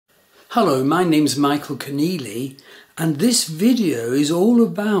Hello, my name's Michael Conneely, and this video is all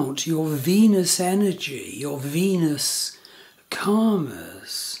about your Venus energy, your Venus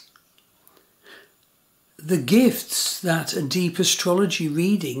karmas. The gifts that a deep astrology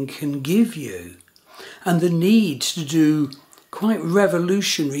reading can give you, and the need to do quite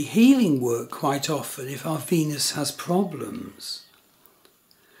revolutionary healing work quite often if our Venus has problems.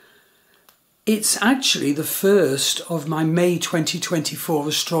 It's actually the first of my May 2024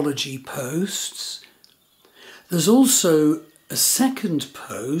 astrology posts. There's also a second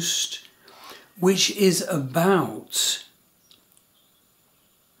post which is about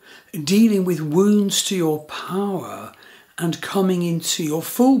dealing with wounds to your power and coming into your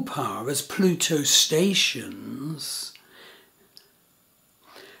full power as Pluto stations.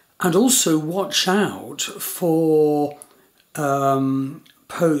 And also watch out for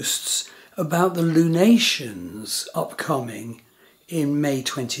posts about the lunations upcoming in May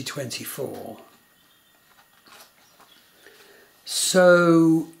 2024.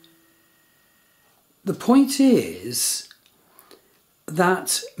 So the point is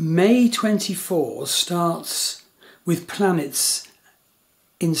that May 24 starts with planets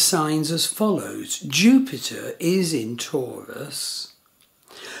in signs as follows. Jupiter is in Taurus,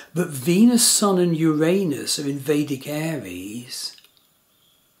 but Venus, Sun and Uranus are in Vedic Aries.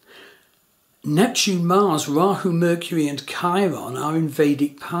 Neptune, Mars, Rahu, Mercury and Chiron are in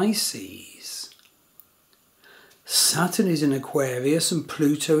Vedic Pisces. Saturn is in Aquarius and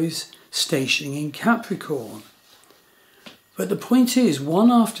Pluto is stationing in Capricorn. But the point is, one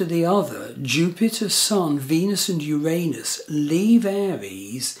after the other, Jupiter, Sun, Venus and Uranus leave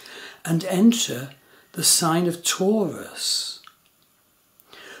Aries and enter the sign of Taurus,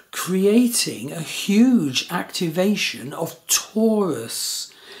 creating a huge activation of Taurus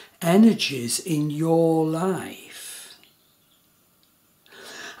energies in your life,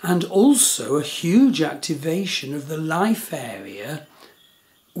 and also a huge activation of the life area,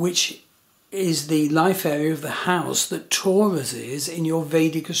 which is the life area of the house that Taurus is in your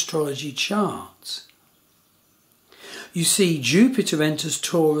Vedic astrology chart. You see, Jupiter enters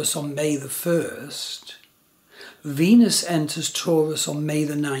Taurus on May the 1st, Venus enters Taurus on May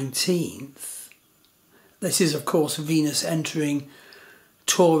the 19th. This is, of course, Venus entering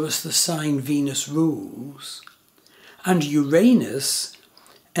Taurus, the sign Venus rules, and Uranus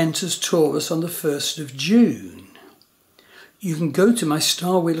enters Taurus on the 1st of June. You can go to my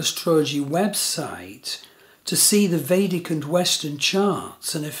Star Wheel Astrology website to see the Vedic and Western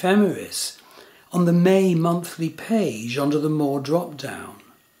charts and ephemeris on the May monthly page under the More drop-down.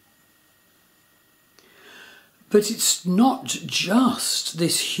 But it's not just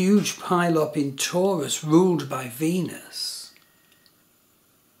this huge pile-up in Taurus ruled by Venus.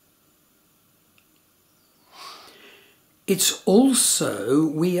 It's also,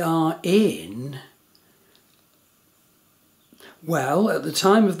 we are in, well, at the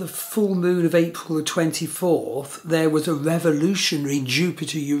time of the full moon of April the 24th, there was a revolutionary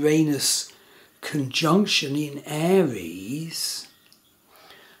Jupiter-Uranus conjunction in Aries.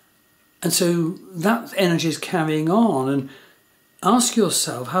 And so that energy is carrying on. And ask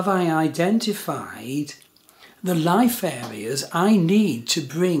yourself, have I identified the life areas I need to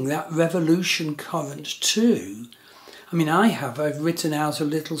bring that revolution current to? I mean, I've written out a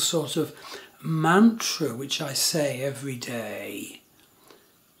little sort of mantra which I say every day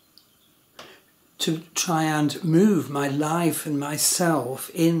to try and move my life and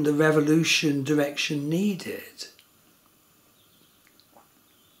myself in the revolution direction needed.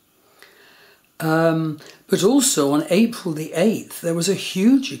 But also on April the 8th, there was a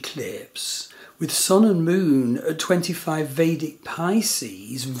huge eclipse with Sun and Moon at 25 Vedic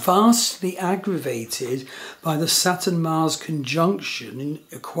Pisces, vastly aggravated by the Saturn-Mars conjunction in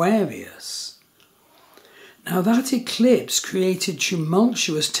Aquarius. Now that eclipse created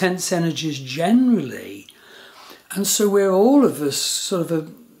tumultuous, tense energies generally, and so we're all of us sort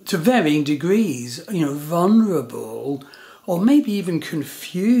of, to varying degrees, vulnerable or maybe even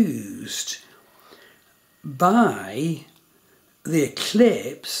confused by the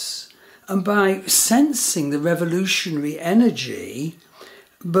eclipse and by sensing the revolutionary energy,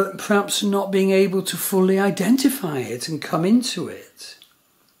 but perhaps not being able to fully identify it and come into it.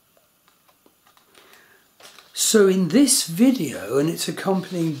 So in this video and its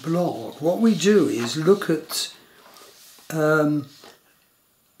accompanying blog, what we do is look at the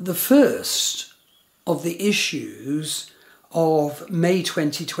first of the issues of May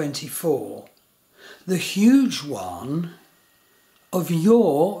 2024, the huge one of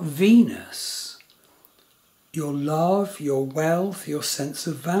your Venus, your love, your wealth, your sense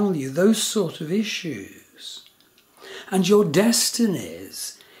of value, those sort of issues. And your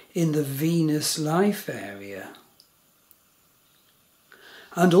destinies in the Venus life area.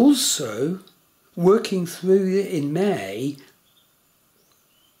 And also, working through in May,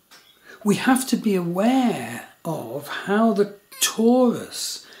 we have to be aware of how the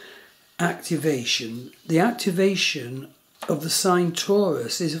Taurus activation, the activation of the sign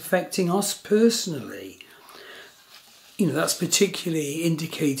Taurus, is affecting us personally. You know, that's particularly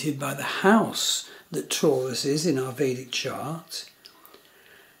indicated by the house that Taurus is in our Vedic chart.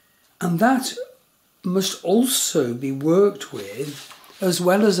 And that must also be worked with, as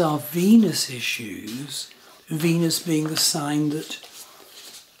well as our Venus issues, Venus being the sign that,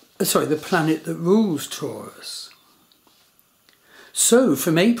 the planet that rules Taurus. So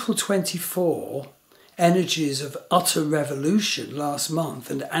from April 24, energies of utter revolution last month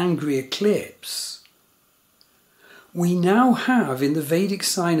and angry eclipse, we now have in the Vedic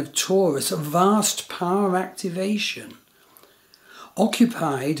sign of Taurus a vast power activation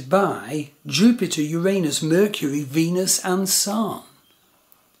occupied by Jupiter, Uranus, Mercury, Venus and Sun.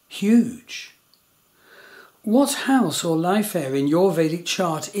 Huge. What house or life area in your Vedic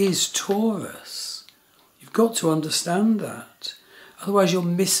chart is Taurus? You've got to understand that. Otherwise you'll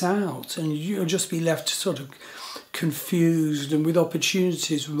miss out and you'll just be left sort of confused and with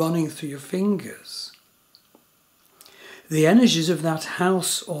opportunities running through your fingers. The energies of that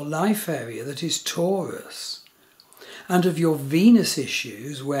house or life area that is Taurus, and of your Venus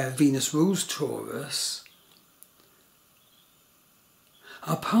issues where Venus rules Taurus,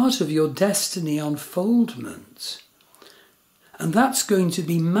 are part of your destiny unfoldment. And that's going to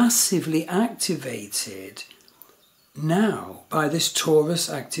be massively activated now by this Taurus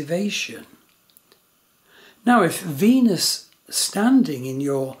activation. Now, if Venus standing in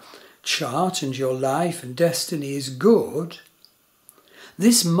your chart and your life and destiny is good,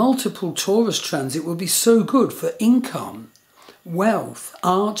 this multiple Taurus transit will be so good for income, wealth,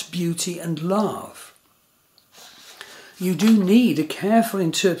 art, beauty and love. You do need a careful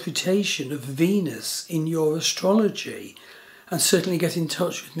interpretation of Venus in your astrology, and certainly get in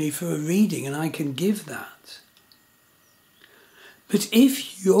touch with me for a reading and I can give that. But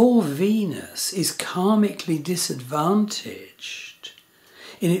if your Venus is karmically disadvantaged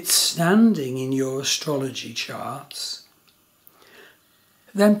in its standing in your astrology charts,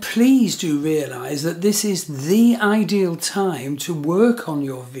 then please do realise that this is the ideal time to work on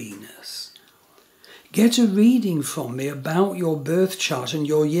your Venus. Get a reading from me about your birth chart and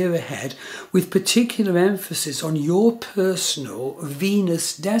your year ahead with particular emphasis on your personal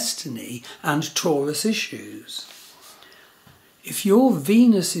Venus destiny and Taurus issues. If your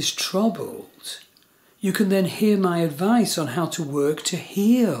Venus is troubled, you can then hear my advice on how to work to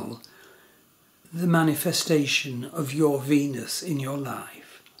heal the manifestation of your Venus in your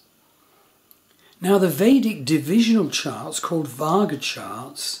life. Now, the Vedic divisional charts, called Varga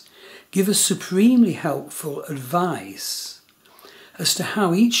charts, give us supremely helpful advice as to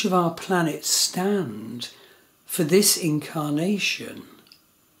how each of our planets stand for this incarnation.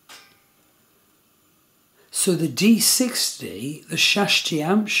 So the D60, the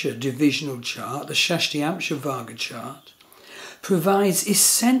Shashtiamsha divisional chart, the Shashtiamsha Varga chart, provides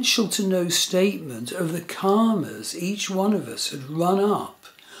essential to know statement of the karmas each one of us had run up,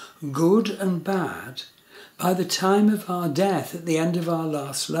 good and bad, by the time of our death at the end of our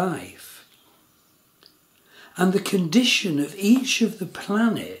last life. And the condition of each of the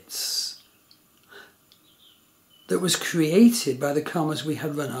planets that was created by the karmas we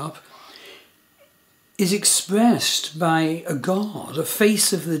had run up is expressed by a God, a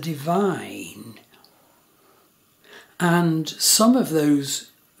face of the divine. And some of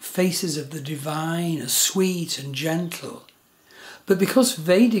those faces of the divine are sweet and gentle. But because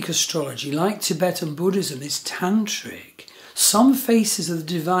Vedic astrology, like Tibetan Buddhism, is tantric, some faces of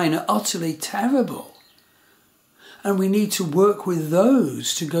the divine are utterly terrible. And we need to work with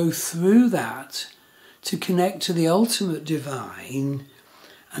those to go through that, to connect to the ultimate divine,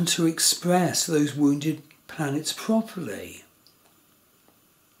 and to express those wounded planets properly.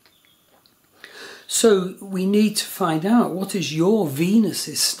 So we need to find out what is your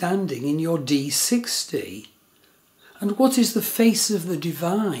Venus's standing in your D60, and what is the face of the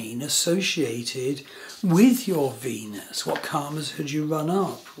divine associated with your Venus? What karmas had you run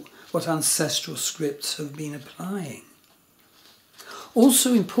up? What ancestral scripts have been applying?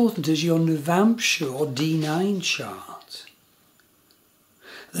 Also important is your Navamsha or D9 chart.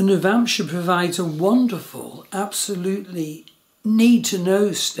 The Navamsha provides a wonderful, absolutely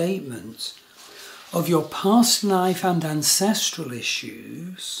need-to-know statement of your past life and ancestral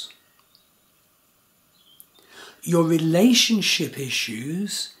issues, your relationship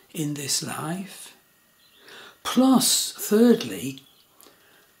issues in this life, plus, thirdly,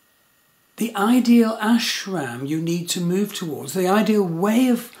 the ideal ashram you need to move towards, the ideal way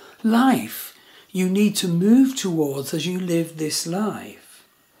of life you need to move towards as you live this life.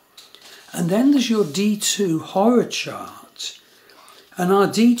 And then there's your D2 horror chart. And our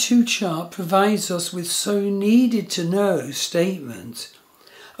D2 chart provides us with so needed to know statement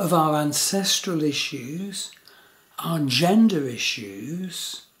of our ancestral issues, our gender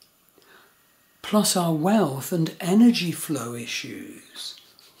issues, plus our wealth and energy flow issues.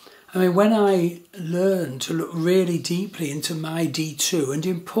 I mean, when I learned to look really deeply into my D2 and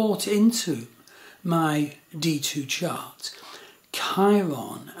import into my D2 chart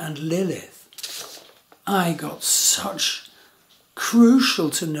Chiron and Lilith, I got such crucial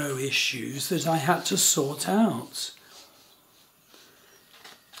to know issues that I had to sort out.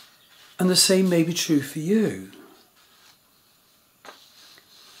 And the same may be true for you.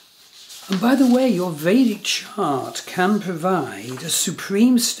 And by the way, your Vedic chart can provide a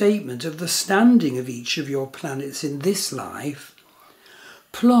supreme statement of the standing of each of your planets in this life,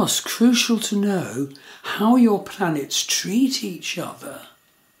 plus crucial to know how your planets treat each other.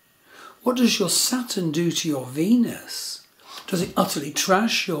 What does your Saturn do to your Venus? Does it utterly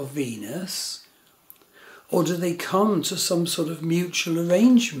trash your Venus? Or do they come to some sort of mutual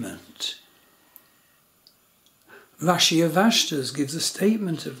arrangement? Rashi Avashtas gives a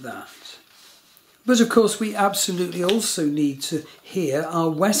statement of that. But of course we absolutely also need to hear our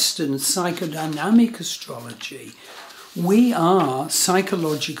Western psychodynamic astrology. We are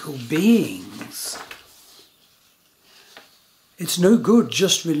psychological beings. It's no good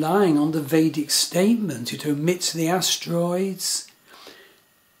just relying on the Vedic statement. It omits the asteroids.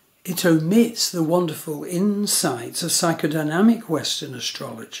 It omits the wonderful insights of psychodynamic Western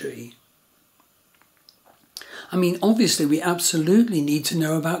astrology. I mean, obviously we absolutely need to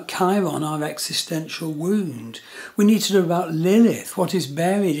know about Chiron, our existential wound. We need to know about Lilith, what is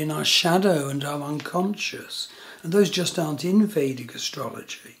buried in our shadow and our unconscious. And those just aren't in Vedic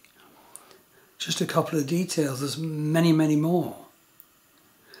astrology. Just a couple of details, there's many, many more.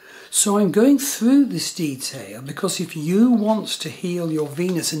 So I'm going through this detail because if you want to heal your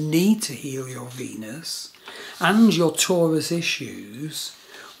Venus and need to heal your Venus and your Taurus issues,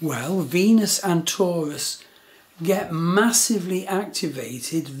 well, Venus and Taurus get massively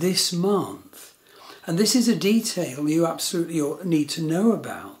activated this month. And this is a detail you absolutely need to know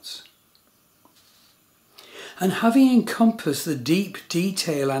about. And having encompassed the deep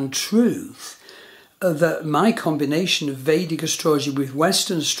detail and truth that my combination of Vedic astrology with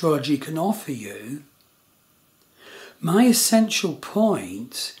Western astrology can offer you, my essential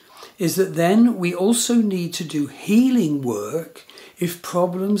point is that then we also need to do healing work if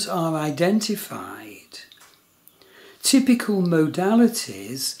problems are identified. Typical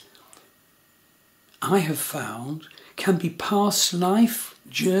modalities, I have found, can be past life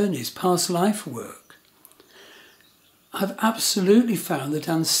journeys, past life work. I've absolutely found that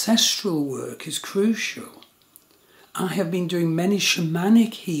ancestral work is crucial. I have been doing many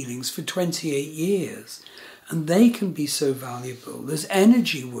shamanic healings for 28 years, and they can be so valuable. There's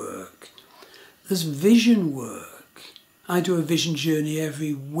energy work, there's vision work. I do a vision journey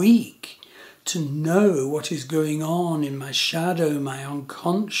every week to know what is going on in my shadow, my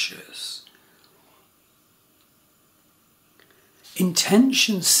unconscious.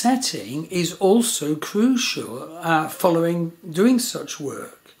 Intention setting is also crucial following doing such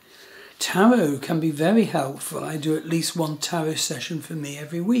work. Tarot can be very helpful. I do at least one tarot session for me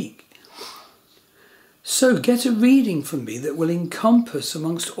every week. So get a reading from me that will encompass,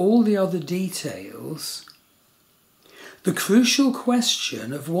 amongst all the other details, the crucial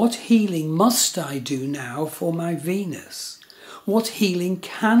question of what healing must I do now for my Venus? What healing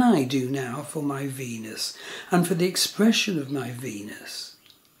can I do now for my Venus and for the expression of my Venus?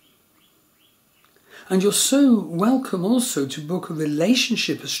 And you're so welcome also to book a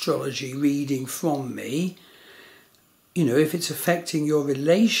relationship astrology reading from me, you know, if it's affecting your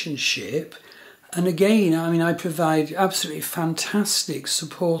relationship. And again, I mean, I provide absolutely fantastic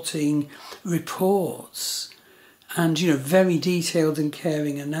supporting reports and, you know, very detailed and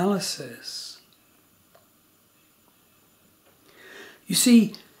caring analysis. You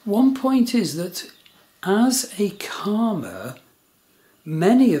see, one point is that as a karma,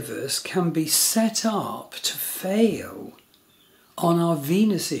 many of us can be set up to fail on our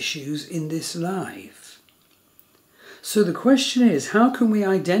Venus issues in this life. So the question is, how can we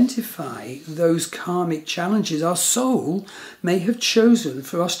identify those karmic challenges our soul may have chosen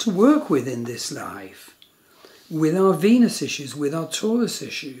for us to work with in this life? With our Venus issues, with our Taurus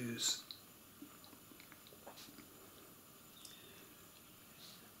issues.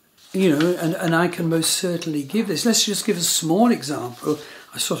 You know, and I can most certainly give this. Let's just give a small example.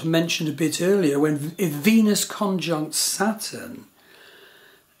 I sort of mentioned a bit earlier, if Venus conjunct Saturn,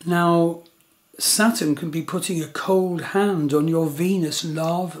 now Saturn can be putting a cold hand on your Venus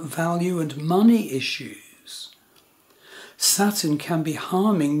love, value and money issues. Saturn can be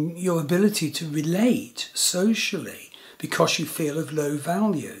harming your ability to relate socially because you feel of low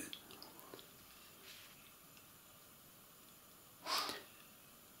value.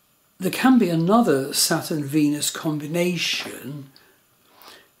 There can be another Saturn-Venus combination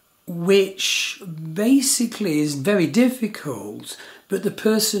which basically is very difficult, but the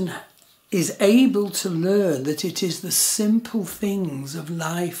person is able to learn that it is the simple things of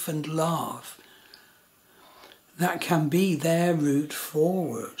life and love that can be their route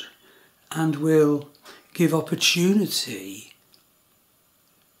forward and will give opportunity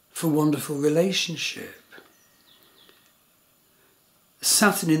for wonderful relationship.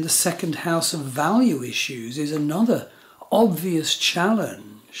 Saturn in the second house of value issues is another obvious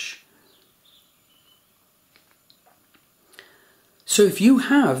challenge. So if you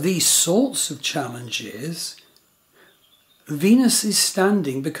have these sorts of challenges, Venus's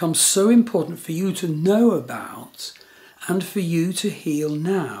standing becomes so important for you to know about and for you to heal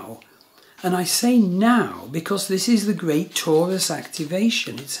now. And I say now because this is the great Taurus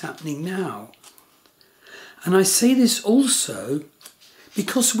activation. It's happening now. And I say this also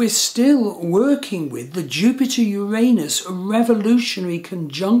because we're still working with the Jupiter-Uranus revolutionary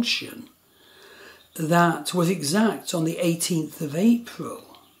conjunction that was exact on the 18th of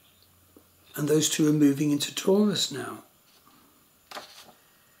April. And those two are moving into Taurus now.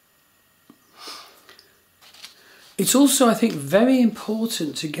 It's also, I think, very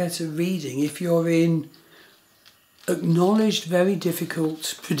important to get a reading if you're in acknowledged very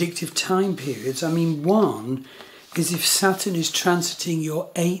difficult predictive time periods. I mean, one is if Saturn is transiting your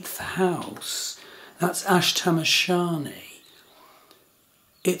 8th house. That's Ashtamashani.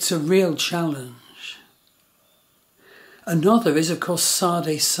 It's a real challenge. Another is, of course,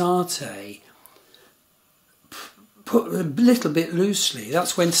 Sade Sate. Put a little bit loosely,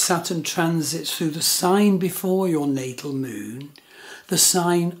 that's when Saturn transits through the sign before your natal moon, the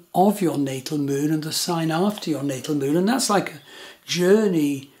sign of your natal moon and the sign after your natal moon. And that's like a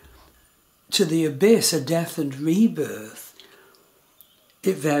journey to the abyss, a death and rebirth.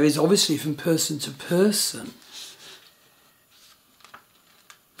 It varies obviously from person to person,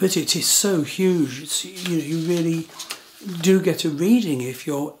 but it is so huge. It's, you really do get a reading if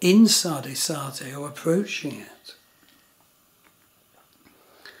you're in Sade Sate or approaching it.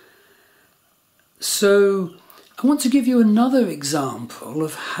 So I want to give you another example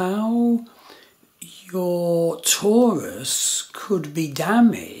of how your Taurus could be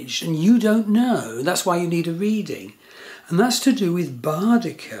damaged and you don't know. That's why you need a reading. And that's to do with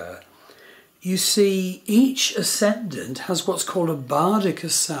Bardika. You see, each ascendant has what's called a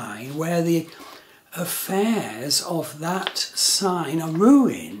Bardika sign, where the affairs of that sign are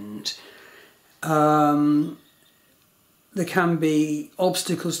ruined. There can be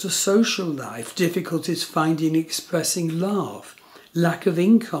obstacles to social life, difficulties finding expressing love, lack of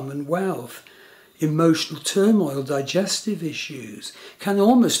income and wealth, emotional turmoil, digestive issues, can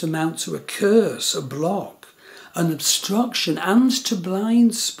almost amount to a curse, a block, an obstruction, and to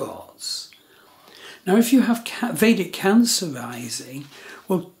blind spots. Now, if you have Vedic Cancer rising,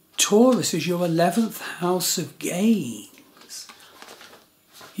 well, Taurus is your 11th house of gains.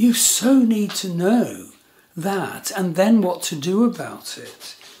 You so need to know that and then what to do about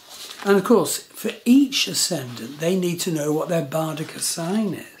it. And of course, for each ascendant, they need to know what their Bardika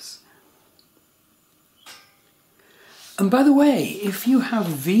sign is. And by the way, if you have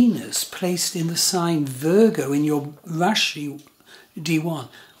Venus placed in the sign Virgo in your Rashi D1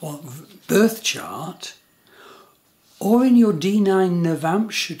 or birth chart, or in your D9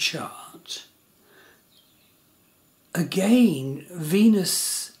 Navamsha chart, again,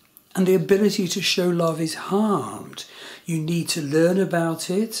 Venus and the ability to show love is harmed. You need to learn about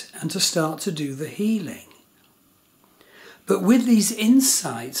it and to start to do the healing. But with these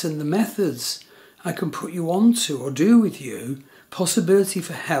insights and the methods I can put you onto or do with you, possibility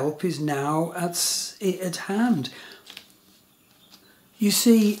for help is now at hand. You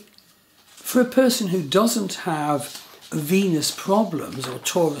see, for a person who doesn't have Venus problems or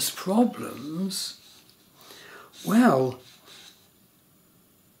Taurus problems, well,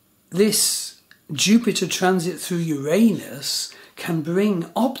 this Jupiter transit through Uranus can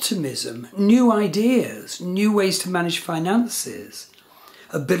bring optimism, new ideas, new ways to manage finances,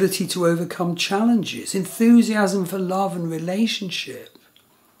 ability to overcome challenges, enthusiasm for love and relationship.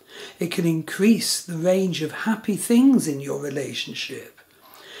 It can increase the range of happy things in your relationship.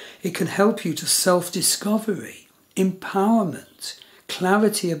 It can help you to self-discovery, empowerment,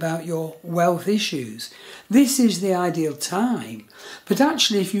 clarity about your wealth issues, this is the ideal time. But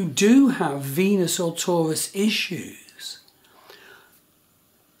actually, if you do have Venus or Taurus issues,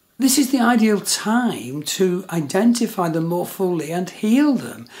 this is the ideal time to identify them more fully and heal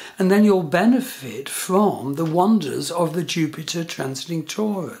them, and then you'll benefit from the wonders of the Jupiter transiting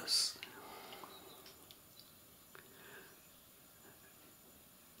Taurus.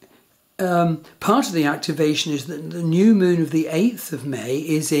 Part of the activation is that the new moon of the 8th of May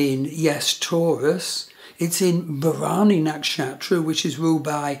is in, yes, Taurus. It's in Bharani Nakshatra, which is ruled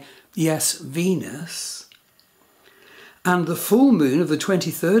by, yes, Venus. And the full moon of the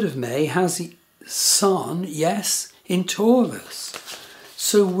 23rd of May has the Sun, yes, in Taurus.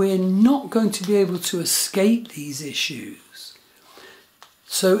 So we're not going to be able to escape these issues.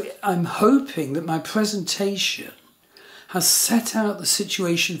 So I'm hoping that my presentation has set out the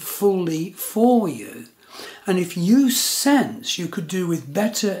situation fully for you. And if you sense you could do with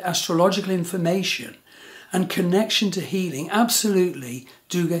better astrological information and connection to healing, absolutely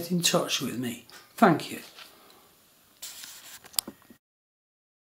do get in touch with me. Thank you.